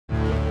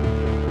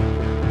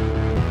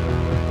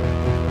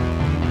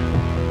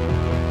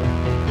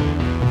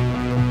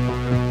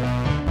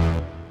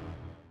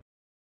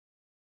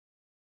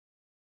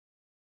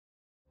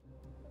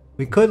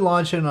We could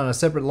launch it on a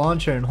separate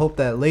launcher and hope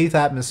that Laythe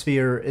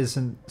atmosphere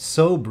isn't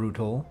so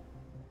brutal.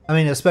 I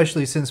mean,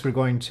 especially since we're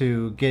going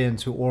to get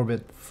into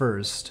orbit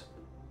first.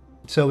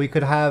 So we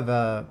could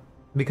have,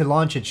 we could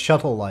launch it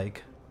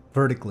shuttle-like,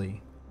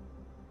 vertically.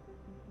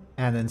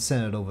 And then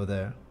send it over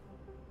there.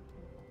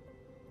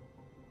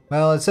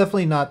 Well, it's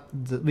definitely not,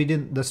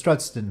 the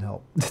struts didn't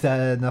help. That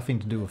had nothing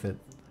to do with it.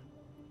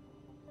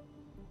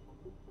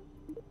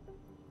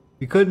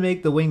 We could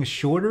make the wings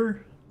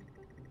shorter.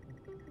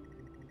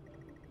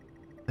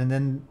 And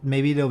then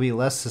maybe they'll be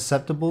less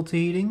susceptible to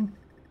heating.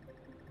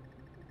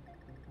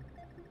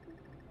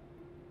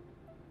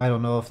 I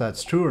don't know if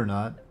that's true or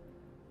not.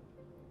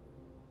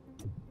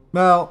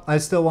 Well, I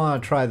still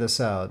want to try this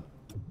out.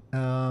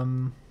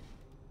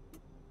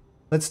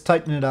 Let's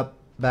tighten it up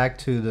back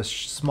to the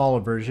smaller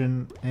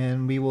version,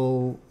 and we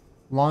will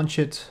launch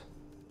it.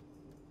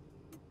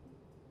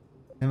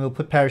 And we'll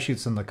put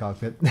parachutes in the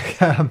cockpit.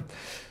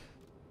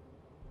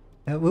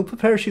 We'll put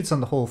parachutes on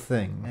the whole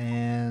thing.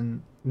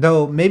 And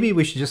though maybe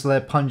we should just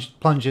let it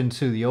plunge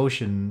into the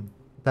ocean.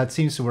 That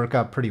seems to work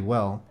out pretty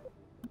well.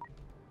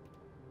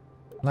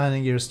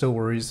 Landing gear still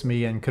worries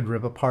me and could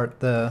rip apart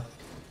the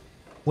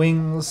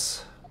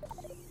wings.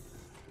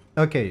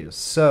 Okay,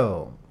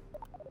 so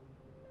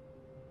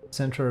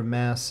center of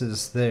mass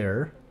is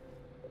there.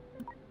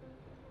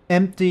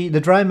 Empty.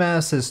 The dry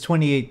mass is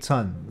 28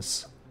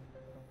 tons.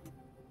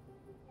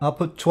 I'll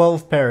put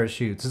 12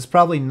 parachutes. It's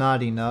probably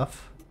not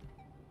enough.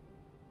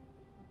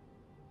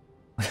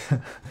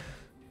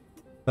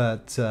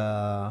 But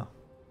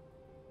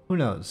who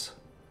knows?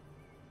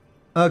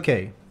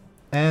 Okay,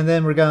 and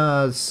then we're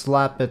gonna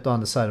slap it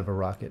on the side of a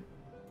rocket.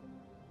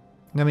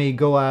 Let me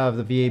go out of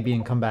the VAB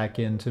and come back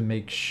in to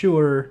make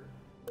sure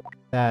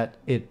that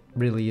it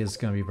really is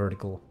gonna be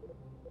vertical.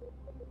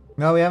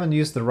 Now we haven't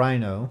used the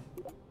Rhino.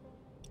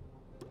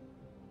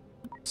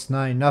 It's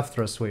not enough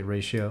thrust weight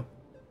ratio,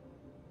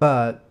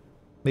 but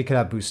we could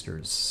have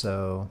boosters,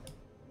 so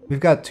we've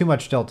got too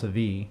much delta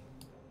V.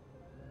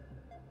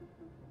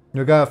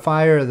 We're gonna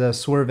fire the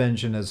swerve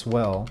engine as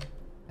well,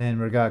 and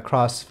we're gonna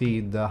cross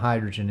feed the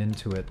hydrogen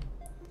into it.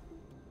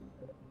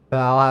 But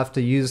I'll have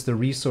to use the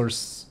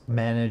resource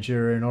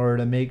manager in order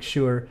to make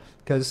sure,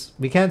 because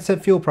we can't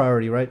set fuel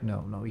priority, right?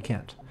 No, we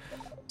can't.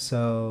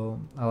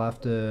 So I'll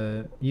have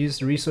to use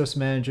the resource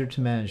manager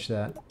to manage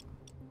that.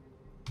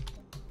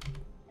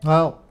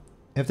 Well,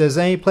 if there's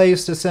any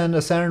place to send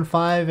a Saturn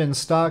V in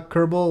stock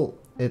Kerbal,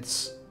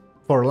 it's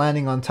for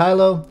landing on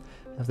Tylo.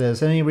 If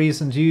there's any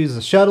reason to use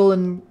a shuttle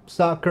in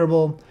stock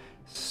Kerbal,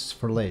 it's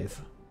for Laythe.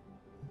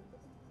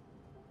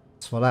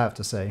 That's what I have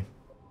to say.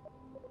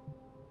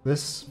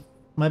 This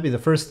might be the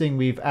first thing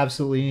we've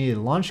absolutely needed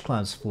launch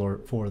clamps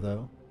for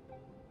though.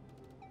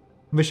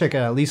 Wish I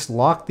could at least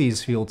lock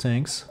these fuel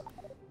tanks.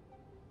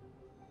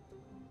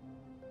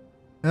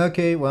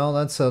 Okay, well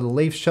that's a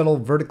Laythe Shuttle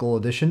Vertical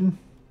Edition.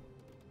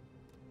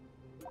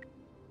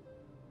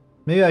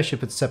 Maybe I should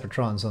put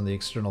Separatrons on the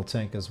external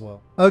tank as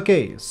well.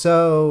 Okay,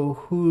 so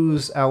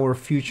who's our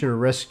future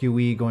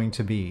rescuee going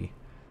to be?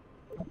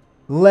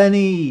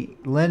 Lenny!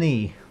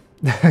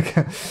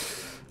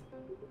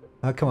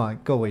 Oh, come on,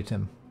 go away,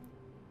 Tim.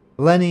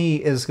 Lenny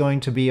is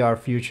going to be our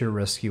future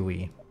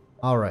rescuee.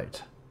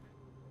 Alright.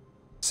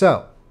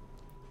 So,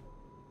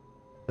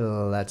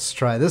 let's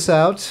try this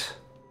out.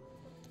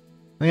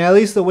 I mean, at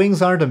least the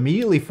wings aren't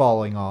immediately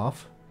falling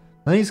off.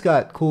 Lenny's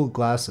got cool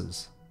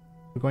glasses.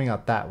 We're going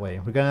out that way.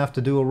 We're gonna have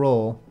to do a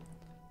roll.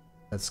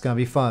 That's gonna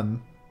be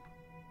fun.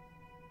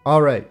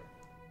 Alright.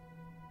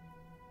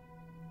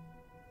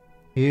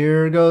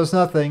 Here goes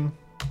nothing.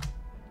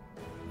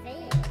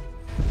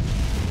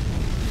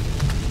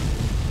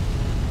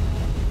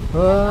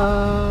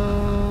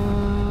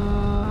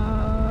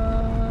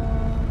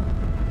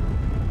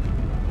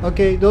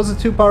 Okay, those are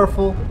too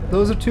powerful.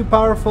 Those are too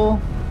powerful.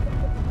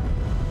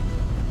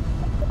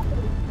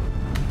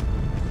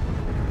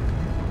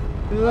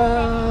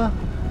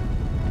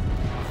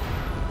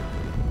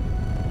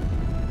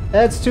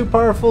 That's too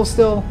powerful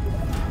still.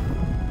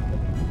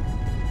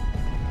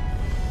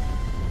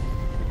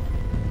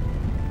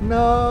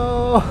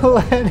 No,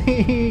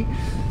 Lenny.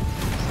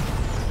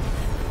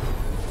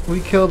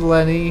 We killed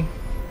Lenny.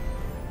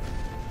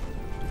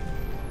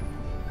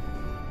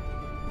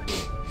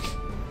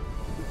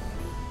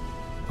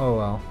 Oh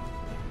well.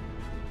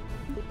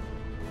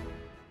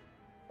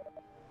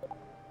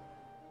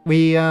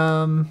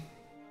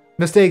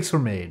 Mistakes were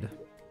made.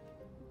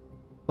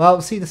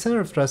 Well, see, the center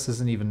of thrust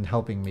isn't even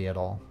helping me at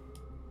all.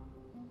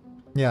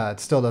 Yeah, it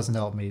still doesn't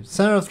help me.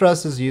 Center of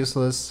thrust is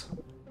useless.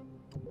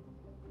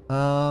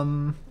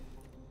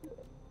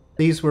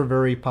 These were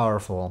very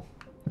powerful.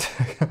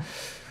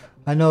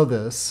 I know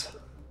this.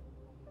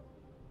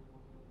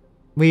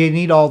 We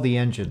need all the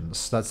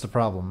engines. That's the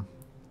problem.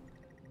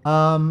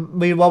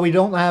 What we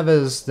don't have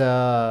is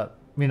the,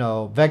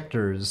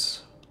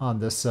 vectors on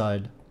this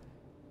side.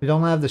 We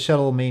don't have the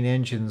shuttle main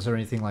engines or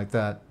anything like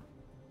that.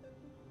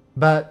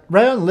 But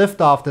right on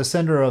liftoff, the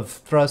center of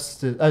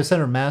thrust,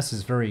 center of mass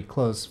is very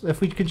close. If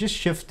we could just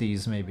shift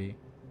these, maybe.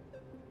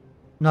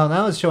 No,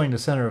 now it's showing the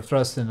center of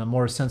thrust in a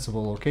more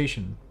sensible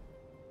location.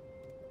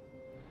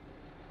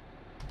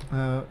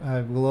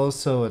 I will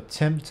also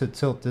attempt to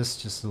tilt this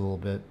just a little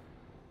bit.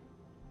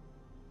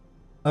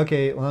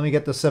 Okay, well, let me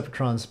get the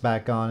Separatrons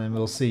back on and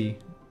we'll see.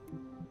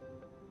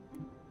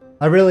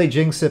 I really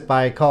jinx it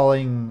by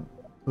calling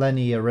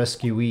Lenny a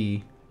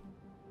rescuee.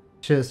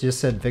 Just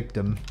said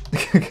victim.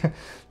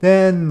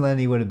 Then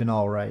Lenny would have been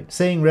alright.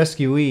 Saying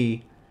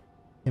rescuee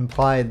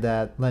implied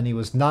that Lenny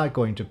was not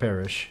going to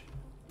perish,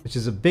 which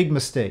is a big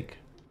mistake.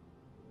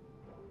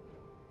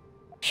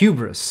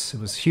 Hubris.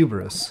 It was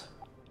hubris.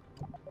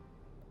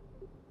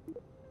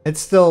 It's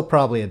still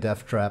probably a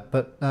death trap,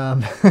 but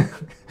and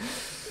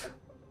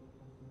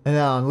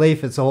now on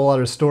Laythe, it's a whole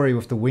other story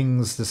with the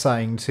wings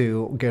deciding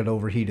to get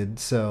overheated,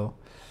 so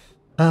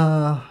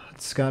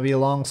it's gonna be a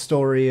long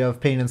story of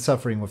pain and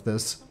suffering with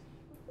this.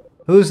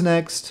 Who's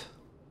next?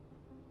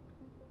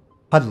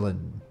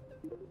 Hudlin.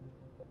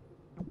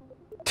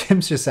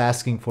 Tim's just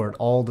asking for it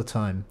all the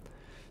time.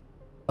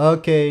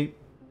 Okay.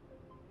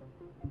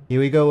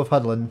 Here we go with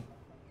Hudlin.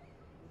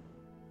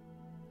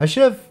 I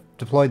should have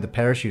deployed the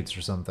parachutes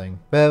or something,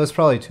 but it was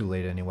probably too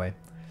late anyway.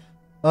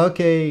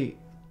 Okay.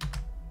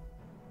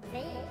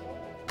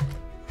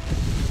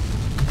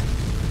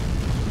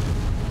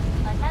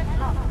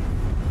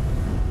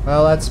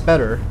 Well, that's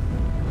better.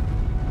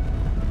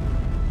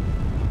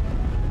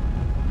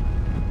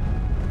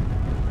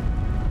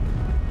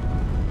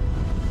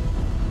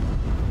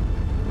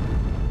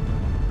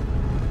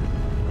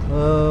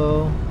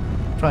 Oh,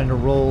 trying to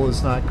roll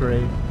is not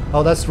great.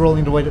 Oh, that's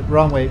rolling the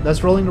wrong way.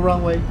 That's rolling the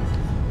wrong way.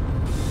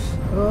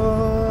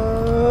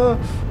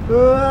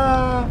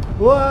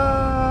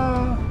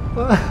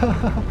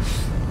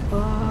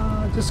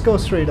 Just go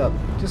straight up.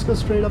 Just go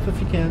straight up if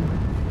you can.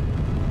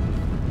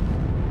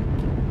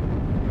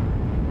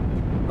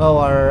 Oh,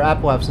 our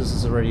apoapsis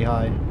is already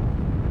high.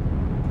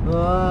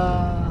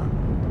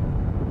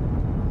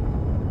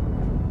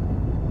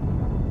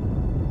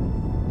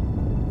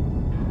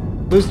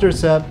 Booster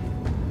sep.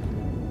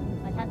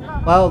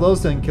 Wow,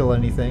 those didn't kill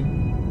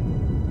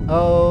anything.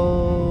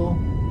 Oh.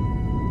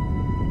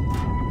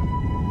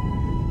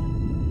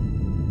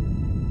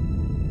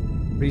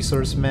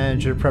 Resource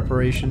manager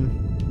preparation.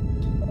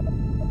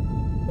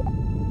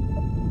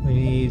 We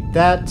need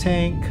that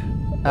tank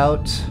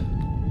out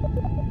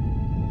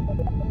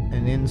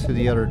and into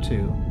the other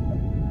two.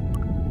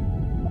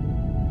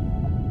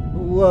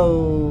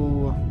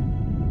 Whoa.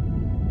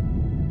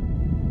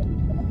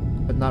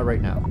 But not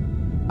right now.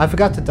 I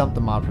forgot to dump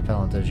the mod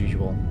propellant as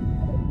usual.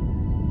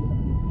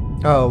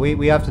 Oh,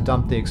 we have to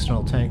dump the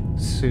external tank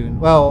soon.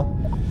 Well,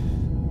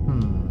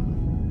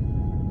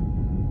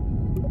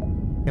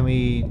 can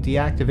we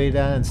deactivate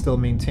that and still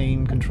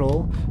maintain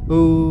control?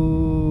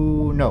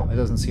 Ooh, no, it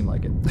doesn't seem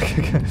like it.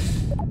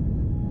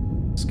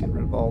 Let's get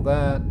rid of all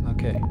that.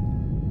 Okay.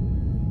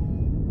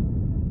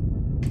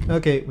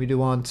 Okay, we do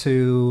want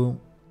to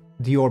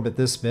deorbit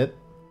this bit.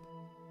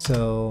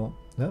 So,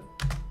 yep.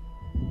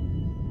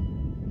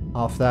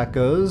 Off that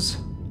goes.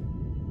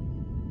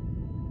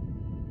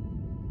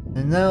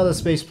 And now the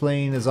space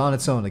plane is on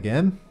its own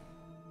again.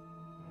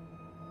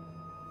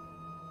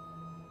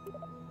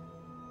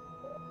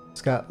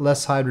 It's got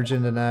less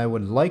hydrogen than I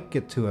would like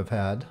it to have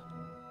had.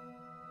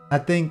 I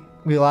think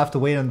we'll have to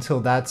wait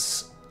until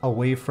that's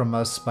away from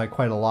us by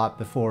quite a lot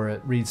before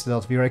it reads the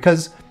Delta V, right?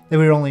 Because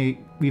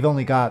we've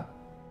only got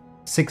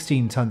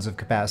 16 tons of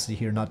capacity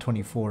here, not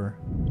 24.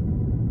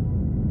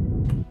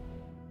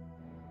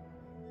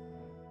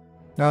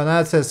 No, now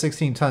it says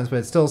 16 tons, but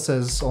it still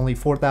says only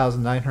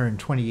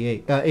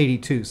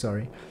 4,982,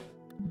 sorry.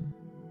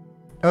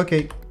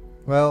 Okay,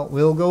 well,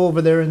 we'll go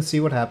over there and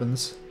see what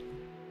happens.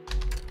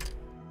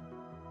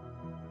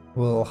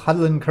 Will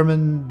Hudlin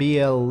Kerbin be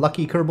a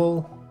lucky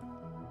Kerbal?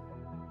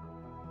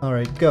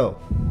 Alright, go.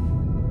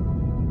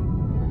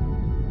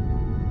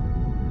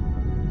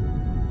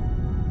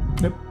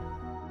 Nope.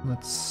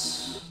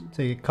 Let's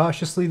take it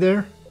cautiously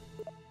there.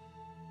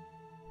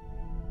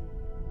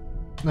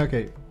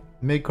 Okay.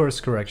 Mid-course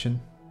correction.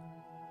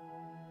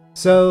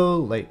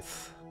 So,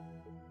 Laythe.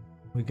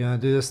 We gonna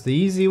do this the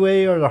easy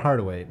way or the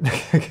hard way?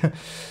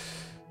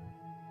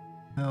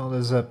 Well,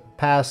 there's a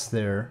pass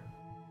there.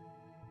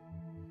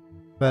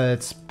 But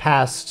it's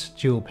past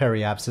dual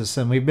periapsis,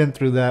 and we've been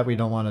through that. We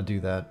don't want to do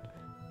that.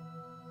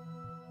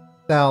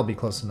 That'll be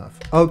close enough.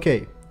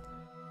 Okay.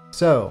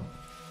 So.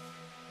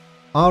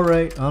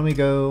 Alright, on we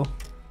go.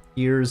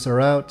 Ears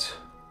are out.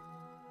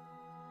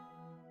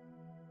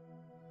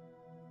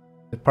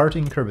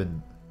 Departing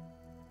Kerbin.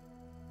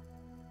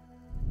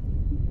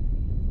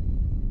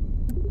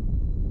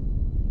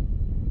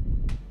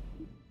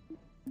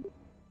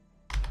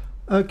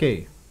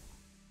 Okay.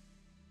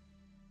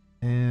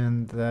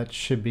 And that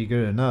should be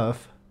good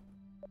enough.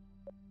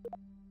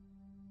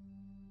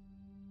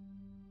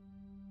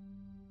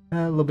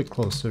 A little bit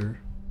closer.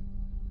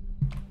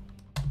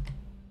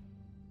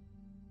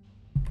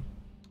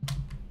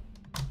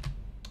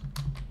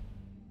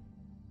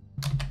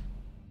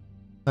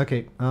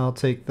 Okay, I'll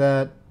take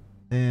that.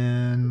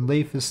 And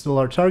Laythe is still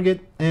our target,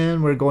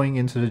 and we're going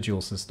into the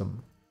Joule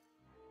system.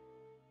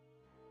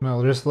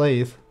 Well, there's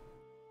Laythe.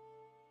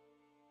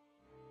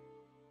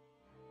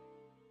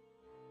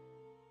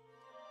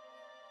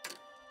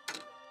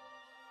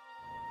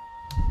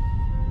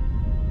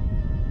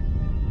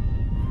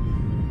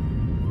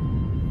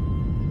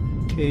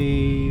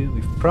 Okay,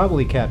 we've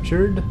probably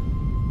captured.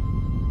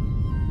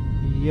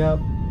 Yep.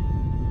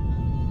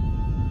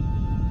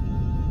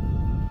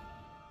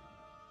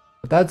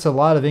 But that's a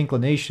lot of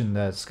inclination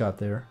that's got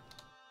there.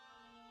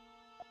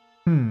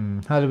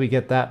 How did we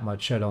get that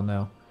much? I don't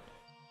know.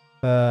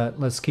 But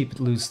let's keep it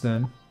loose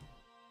then.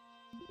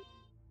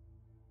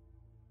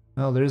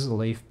 Oh, there's a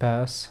Laythe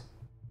pass.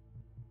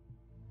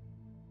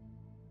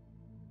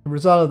 The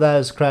result of that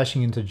is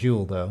crashing into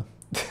Jewel, though.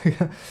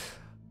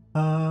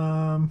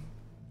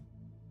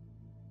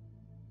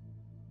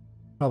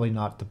 Probably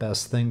not the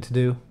best thing to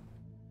do.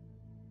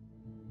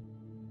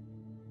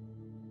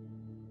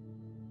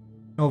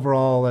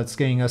 Overall, that's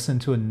getting us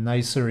into a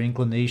nicer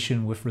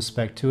inclination with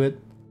respect to it.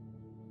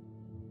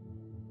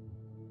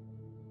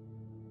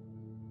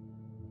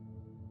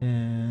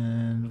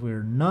 And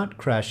we're not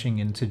crashing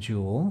into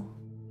Jewel.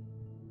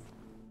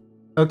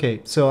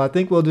 Okay, so I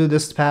think we'll do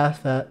this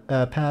pass at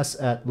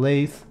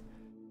Laythe,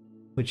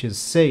 which is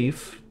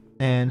safe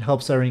and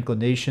helps our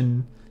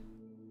inclination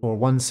for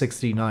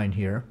 169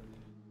 here.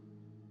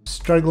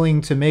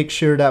 Struggling to make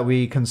sure that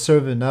we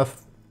conserve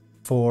enough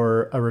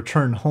for a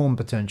return home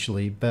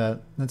potentially,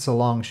 but that's a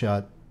long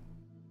shot.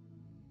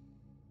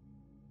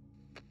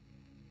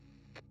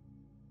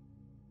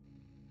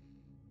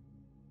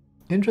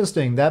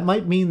 Interesting, that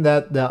might mean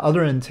that the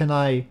other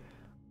antennae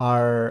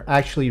are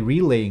actually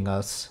relaying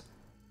us.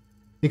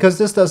 Because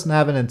this doesn't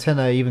have an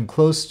antenna even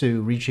close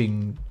to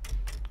reaching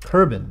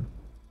Kerbin.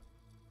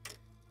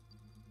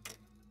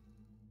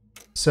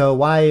 So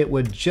why it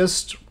would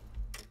just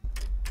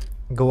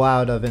go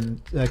out of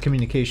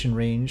communication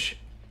range.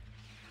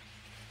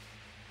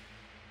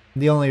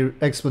 The only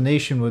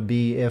explanation would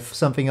be if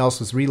something else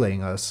was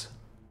relaying us.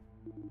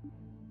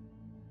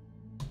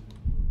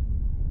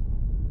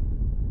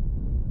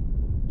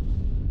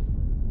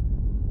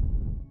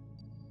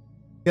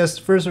 Yes,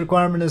 the first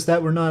requirement is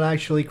that we're not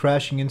actually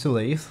crashing into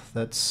Laythe.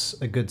 That's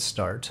a good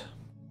start.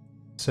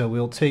 So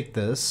we'll take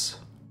this.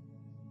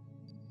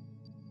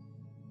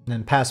 And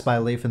then pass by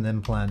Laythe and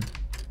then plan.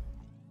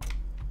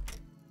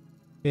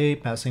 Okay,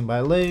 passing by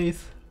Laythe.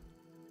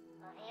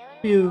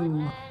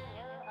 Phew.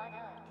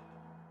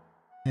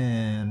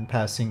 And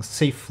passing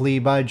safely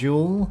by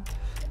Jewel.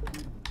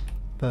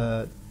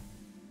 But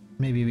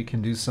maybe we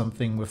can do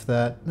something with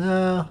that.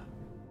 Nah.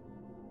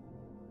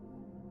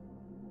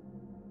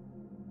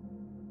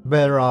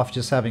 Better off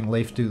just having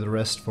Laythe do the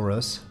rest for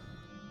us.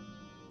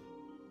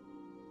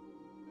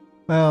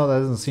 Well, that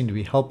doesn't seem to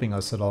be helping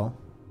us at all.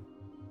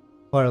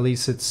 Or at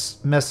least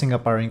it's messing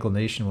up our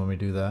inclination when we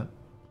do that.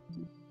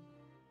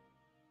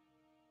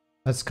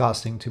 That's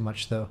costing too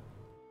much though.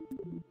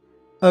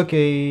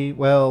 Okay,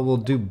 well, we'll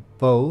do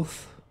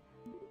both.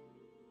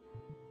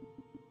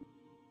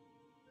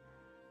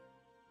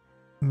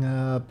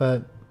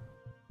 But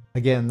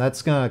again,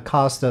 that's gonna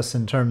cost us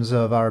in terms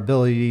of our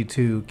ability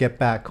to get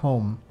back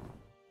home.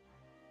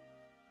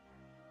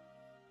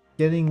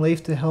 Getting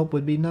Laythe to help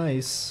would be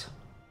nice.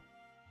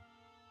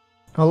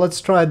 Well, let's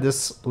try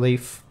this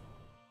Laythe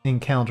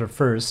encounter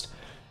first,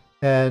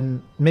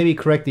 and maybe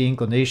correct the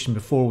inclination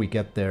before we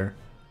get there.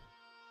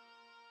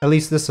 At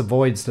least this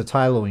avoids the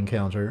Tylo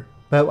encounter,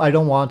 but I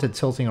don't want it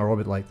tilting our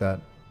orbit like that.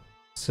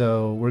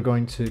 So we're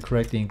going to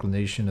correct the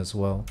inclination as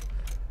well.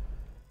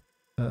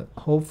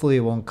 Hopefully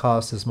it won't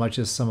cost as much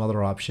as some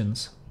other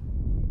options.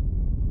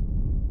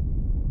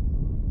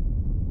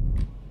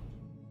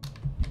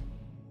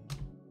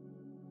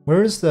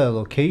 Where is the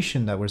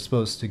location that we're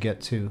supposed to get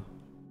to?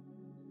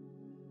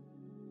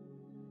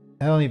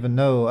 I don't even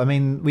know. I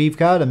mean, we've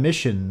got a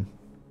mission.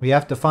 We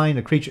have to find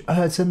a creature.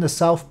 Oh, it's in the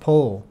South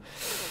Pole.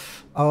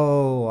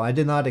 Oh, I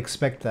did not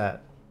expect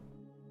that.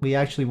 We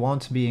actually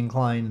want to be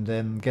inclined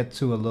and get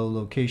to a low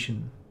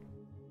location.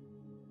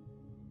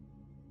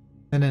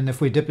 And then if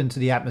we dip into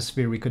the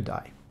atmosphere, we could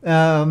die.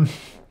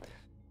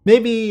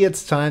 Maybe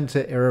it's time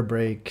to air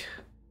brake.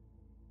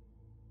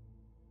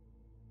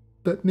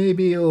 But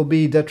maybe it will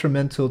be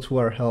detrimental to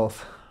our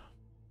health.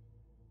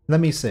 Let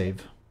me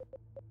save.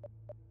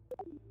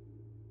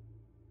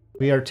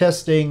 We are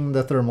testing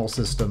the thermal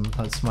system.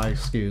 That's my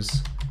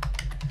excuse.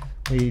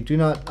 We do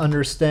not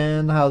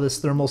understand how this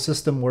thermal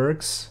system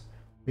works.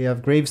 We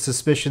have grave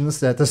suspicions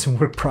that it doesn't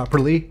work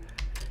properly.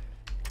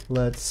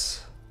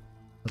 Let's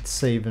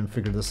save and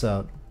figure this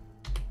out.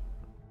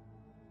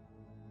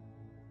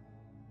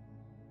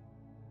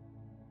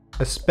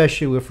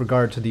 Especially with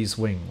regard to these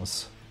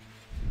wings.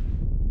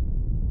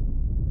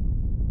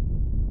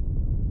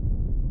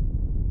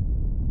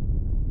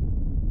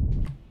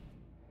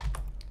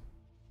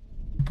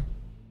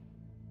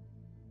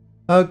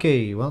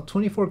 Okay, well,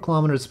 24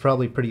 kilometers is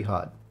probably pretty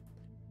hot.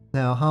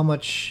 Now, how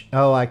much...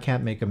 Oh, I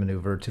can't make a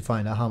maneuver to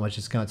find out how much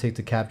it's going to take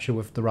to capture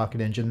with the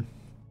rocket engine.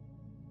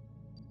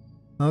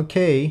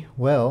 Okay,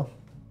 well...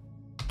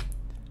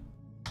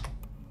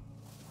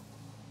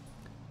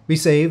 We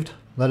saved.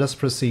 Let us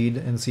proceed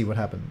and see what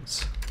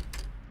happens.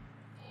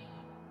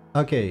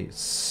 Okay,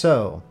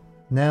 so...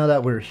 Now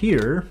that we're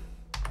here...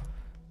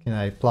 Can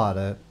I plot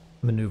a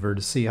maneuver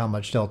to see how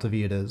much delta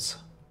V it is?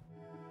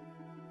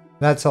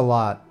 That's a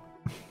lot.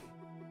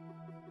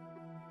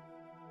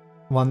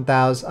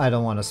 1,000. I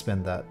don't want to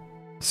spend that.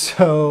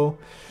 So,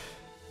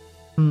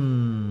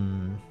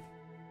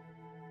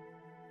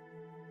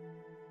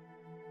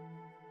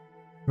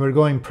 we're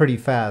going pretty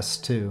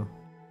fast too.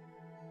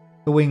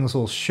 The wings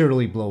will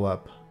surely blow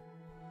up.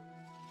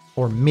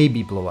 Or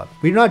maybe blow up.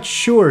 We're not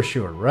sure,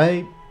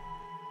 right?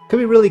 Could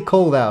be really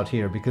cold out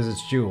here because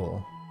it's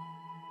Jewel.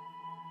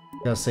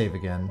 Gotta save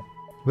again.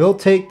 We'll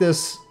take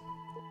this.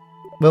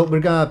 Well,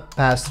 we're gonna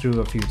pass through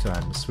a few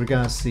times. We're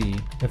gonna see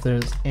if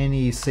there's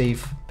any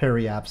safe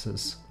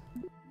periapsis.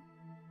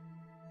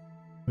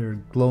 We're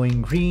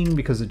glowing green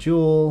because of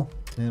Jewel,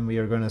 and we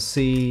are gonna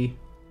see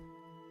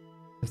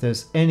if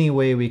there's any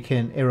way we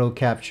can aero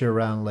capture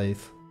around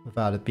Laythe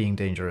without it being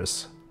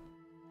dangerous.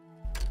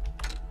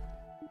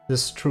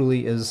 This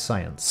truly is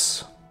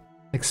science.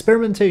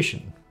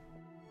 Experimentation.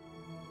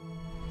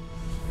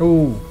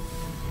 Oh.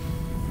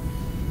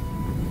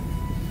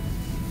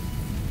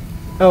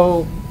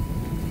 Oh.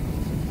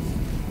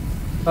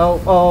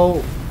 Oh,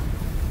 oh.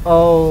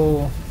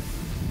 Oh.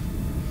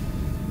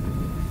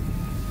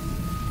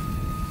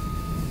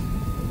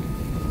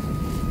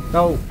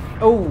 Oh.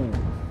 Oh.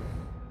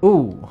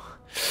 Ooh.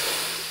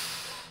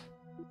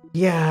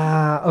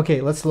 Yeah.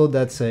 Okay, let's load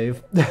that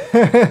save.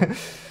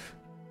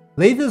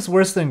 Laythe is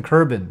worse than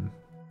Kerbin.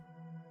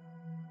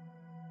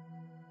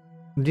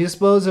 Do you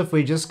suppose if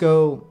we just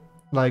go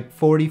like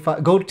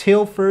 45, go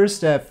tail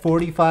first at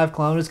 45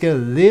 kilometers, get a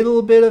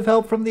little bit of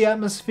help from the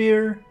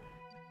atmosphere,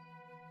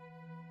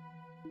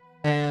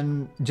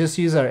 and just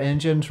use our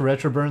engine to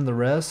retroburn the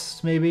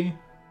rest, maybe?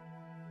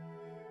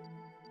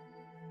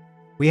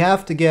 We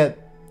have to get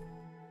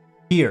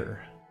here.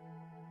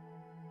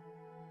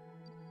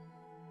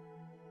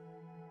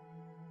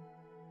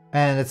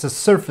 And it's a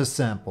surface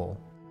sample.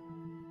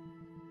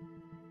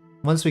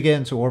 Once we get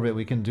into orbit,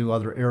 we can do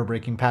other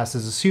aerobraking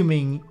passes,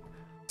 assuming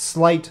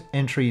slight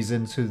entries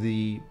into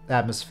the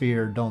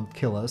atmosphere don't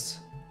kill us.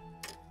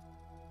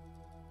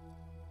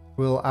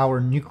 Will our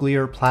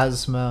nuclear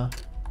plasma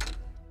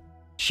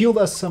shield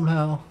us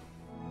somehow?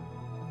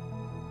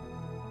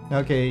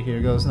 Okay,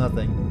 here goes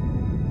nothing.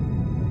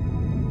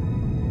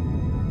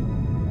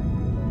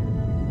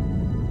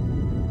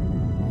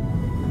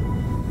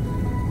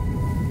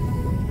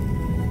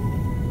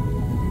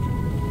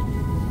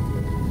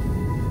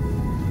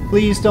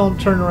 Please don't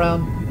turn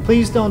around.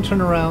 Please don't turn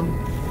around.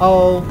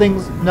 Oh,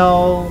 things...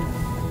 No.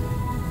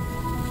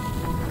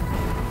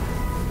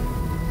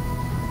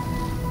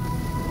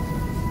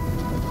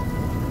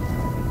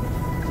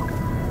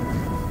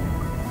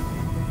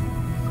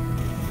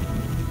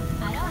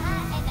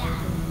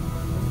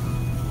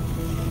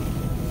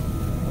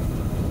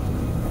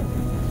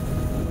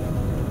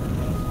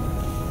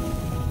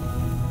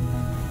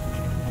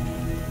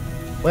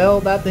 Well,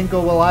 that didn't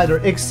go well either,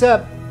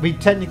 except we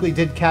technically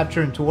did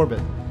capture into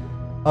orbit.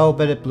 Oh,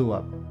 but it blew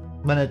up.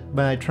 When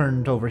I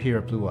turned over here,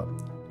 it blew up.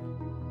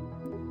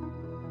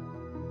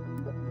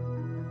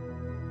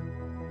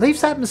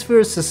 Laythe's atmosphere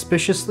is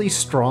suspiciously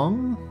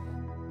strong.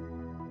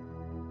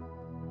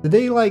 Did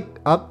they like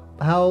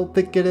up how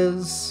thick it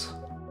is?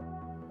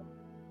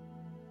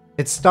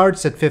 It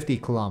starts at 50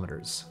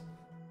 kilometers.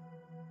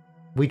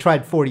 We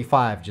tried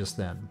 45 just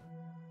then.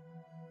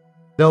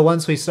 Though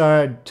once we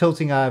started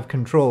tilting out of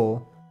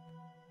control,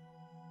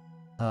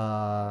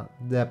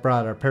 that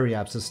brought our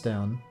periapsis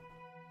down.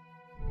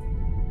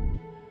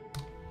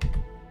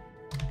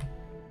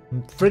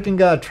 I'm freaking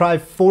gotta try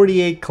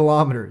 48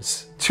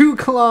 kilometers. 2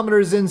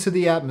 kilometers into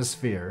the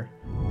atmosphere.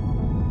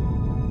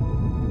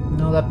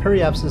 No, that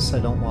periapsis I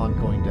don't want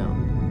going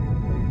down.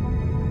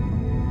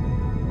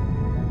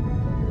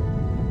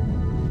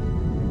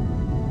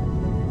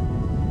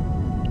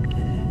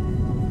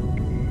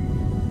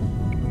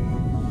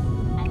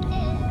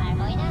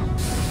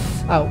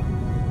 Ow.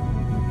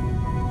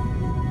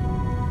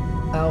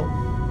 Ow.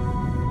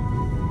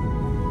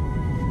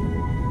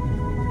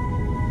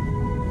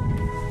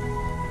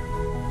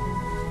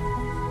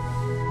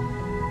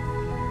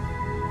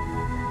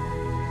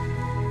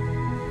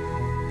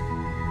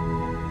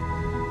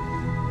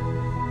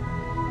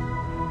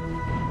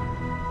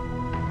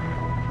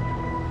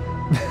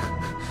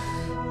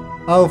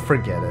 Oh,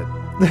 forget it.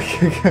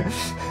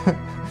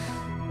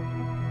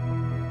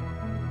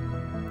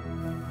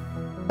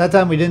 That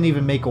time we didn't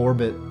even make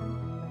orbit.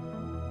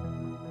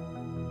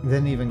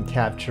 Didn't even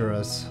capture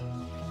us.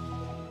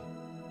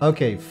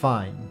 Okay,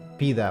 fine.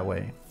 Be that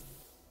way.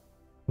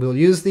 We'll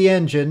use the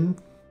engine.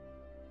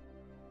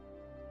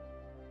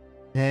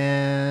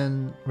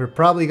 And we're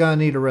probably gonna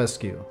need a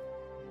rescue.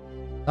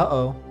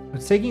 Uh-oh.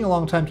 It's taking a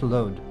long time to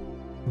load.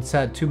 It's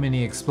had too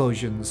many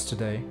explosions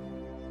today.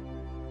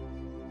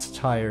 It's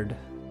tired.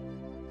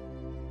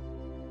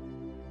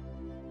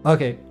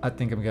 Okay, I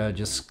think I'm gonna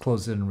just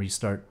close it and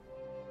restart.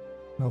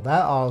 Well,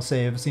 that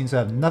autosave seems to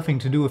have nothing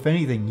to do with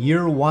anything.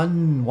 Year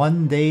 1,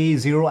 1 day,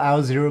 0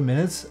 hours, 0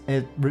 minutes.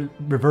 It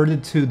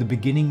reverted to the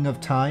beginning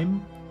of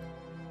time.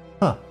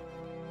 Huh.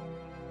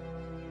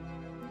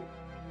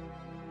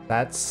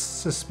 That's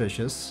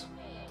suspicious.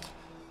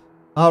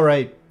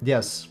 Alright,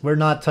 yes, we're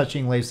not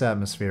touching Laythe's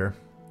atmosphere.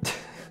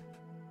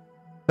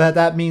 But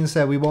that means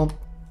that we won't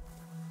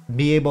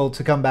be able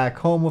to come back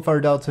home with our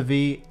Delta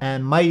V,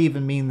 and might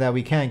even mean that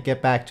we can't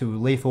get back to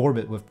Laythe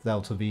orbit with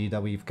Delta V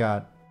that we've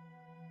got.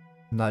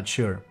 Not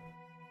sure.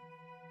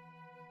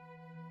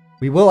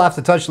 We will have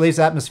to touch Laythe's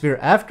atmosphere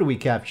after we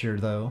capture,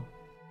 though,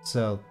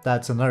 so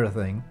that's another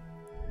thing.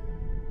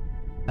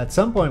 At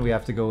some point we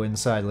have to go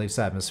inside Laythe's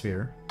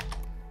atmosphere.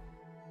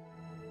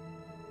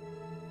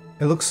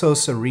 It looks so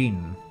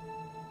serene.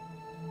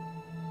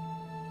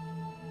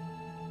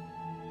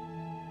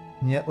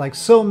 And yet, like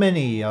so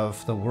many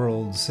of the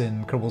worlds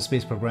in Kerbal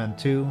Space Program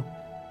 2,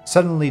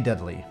 suddenly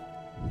deadly.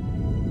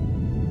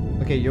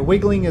 Okay, your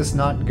wiggling is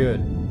not good.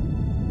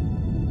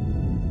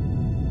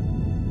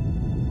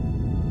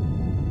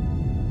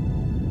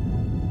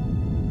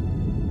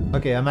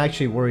 Okay, I'm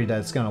actually worried that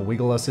it's gonna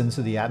wiggle us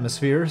into the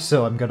atmosphere,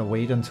 so I'm gonna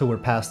wait until we're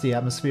past the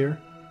atmosphere.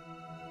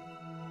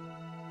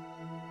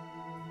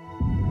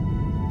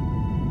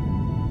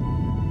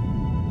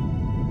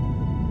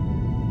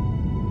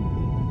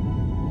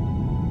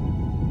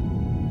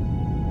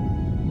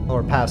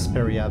 Or past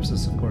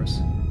periapsis, of course.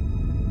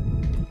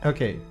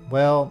 Okay,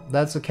 well,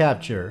 that's a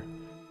capture.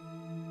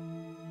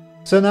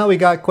 So now we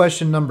got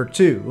question number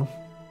 2,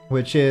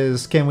 which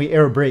is, can we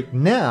air brake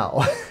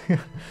now?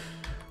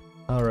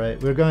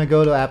 Alright, we're gonna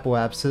go to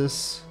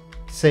apoapsis,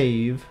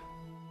 save,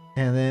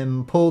 and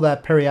then pull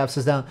that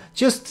periapsis down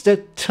just the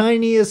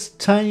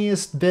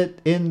tiniest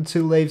bit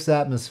into Laythe's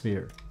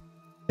atmosphere.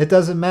 It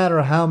doesn't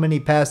matter how many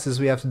passes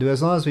we have to do,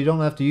 as long as we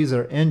don't have to use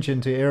our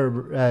engine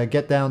to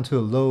get down to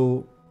a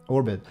low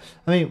orbit.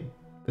 I mean,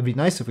 it'd be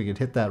nice if we could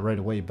hit that right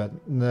away, but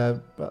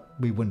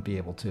we wouldn't be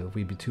able to.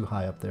 We'd be too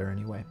high up there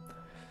anyway.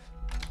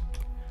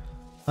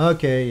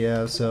 Okay,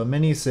 yeah, so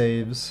mini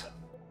saves.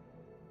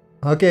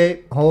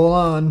 Okay, hold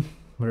on.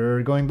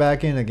 We're going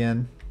back in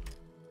again.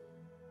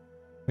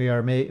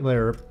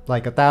 We're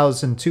like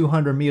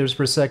 1,200 meters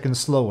per second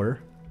slower.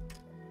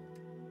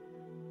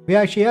 We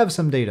actually have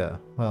some data.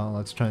 Well,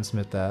 let's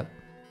transmit that.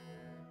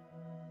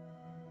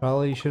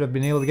 Probably should have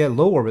been able to get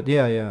low orbit.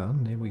 Yeah,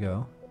 there we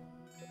go.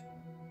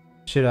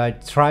 Should I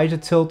try to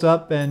tilt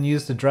up and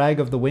use the drag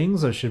of the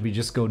wings, or should we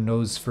just go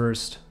nose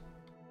first?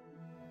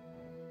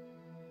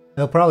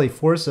 It'll probably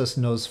force us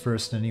nose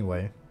first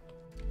anyway.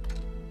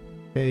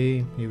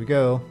 Okay, here we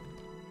go.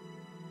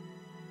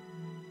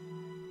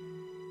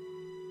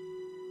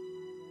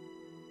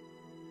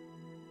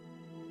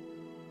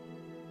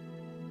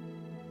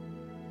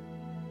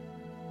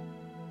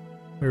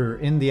 We're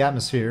in the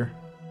atmosphere.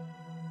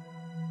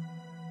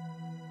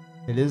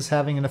 It is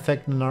having an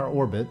effect on our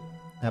orbit,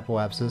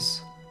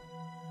 apoapsis.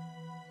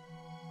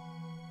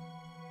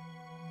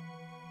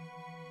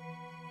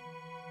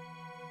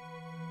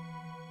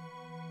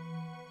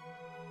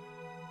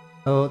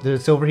 Oh,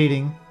 it's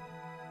overheating.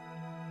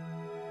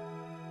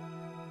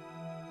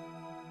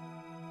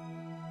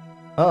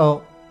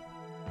 Uh-oh.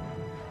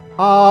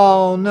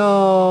 Oh,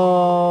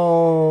 no!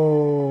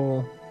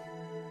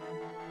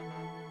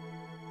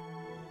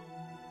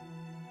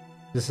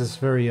 This is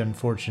very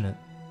unfortunate.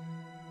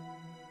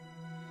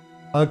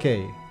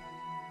 Okay.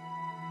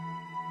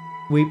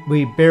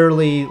 We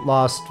barely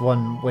lost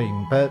one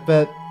wing,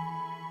 but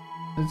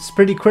it's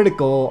pretty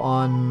critical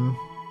on,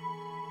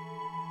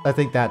 I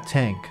think, that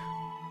tank.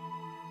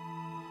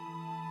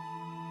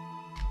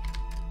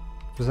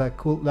 Does that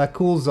cool? That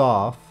cools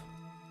off.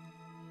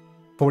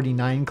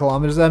 49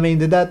 kilometers. I mean,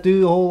 did that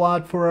do a whole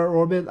lot for our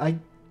orbit? I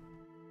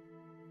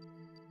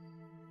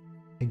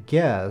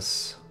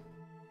guess.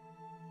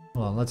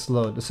 Well, let's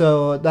load.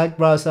 So that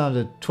brought us down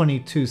to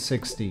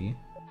 2260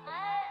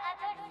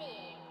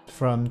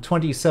 from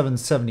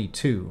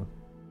 2772.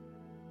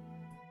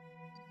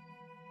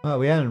 Well,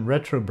 we hadn't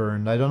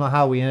retroburned. I don't know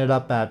how we ended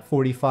up at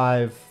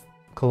 45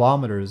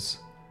 kilometers.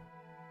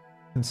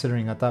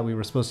 Considering I thought we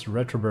were supposed to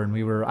retroburn.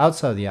 We were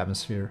outside the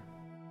atmosphere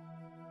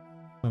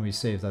when we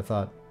saved, I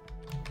thought.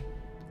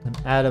 I'm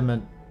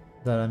adamant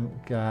that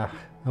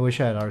I wish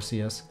I had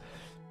RCS,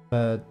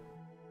 but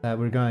that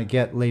we're gonna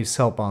get Laythe's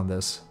help on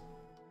this.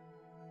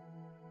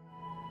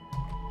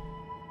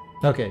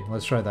 Okay,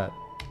 let's try that.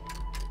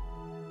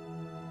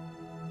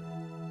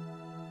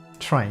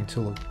 Trying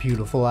to look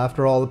beautiful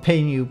after all the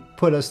pain you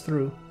put us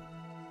through.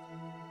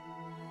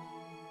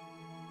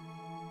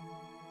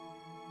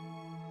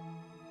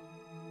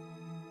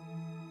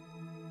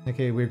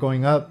 Okay, we're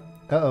going up.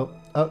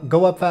 Uh-oh.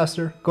 Go up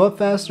faster. Go up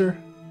faster.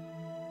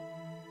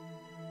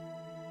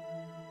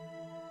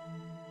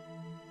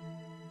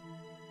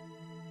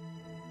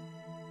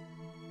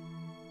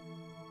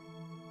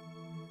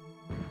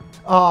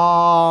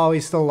 Oh, we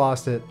still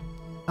lost it.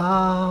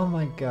 Oh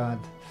my god.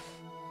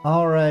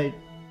 Alright.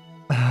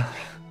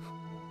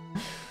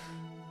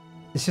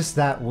 It's just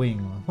that wing.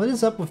 What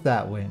is up with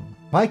that wing?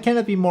 Why can't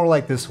it be more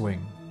like this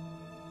wing?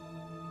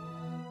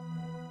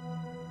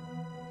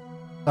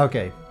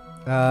 Okay.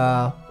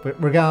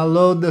 We're gonna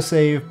load the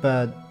save,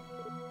 but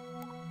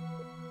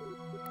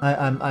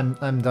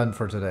I'm done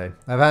for today.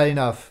 I've had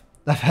enough.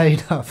 I've had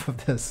enough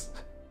of this.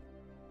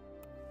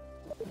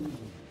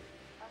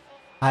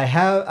 I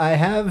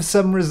have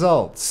some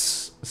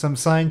results, some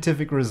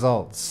scientific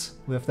results.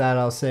 With that,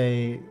 I'll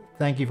say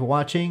Thank you for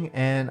watching,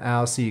 and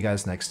I'll see you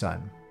guys next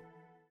time.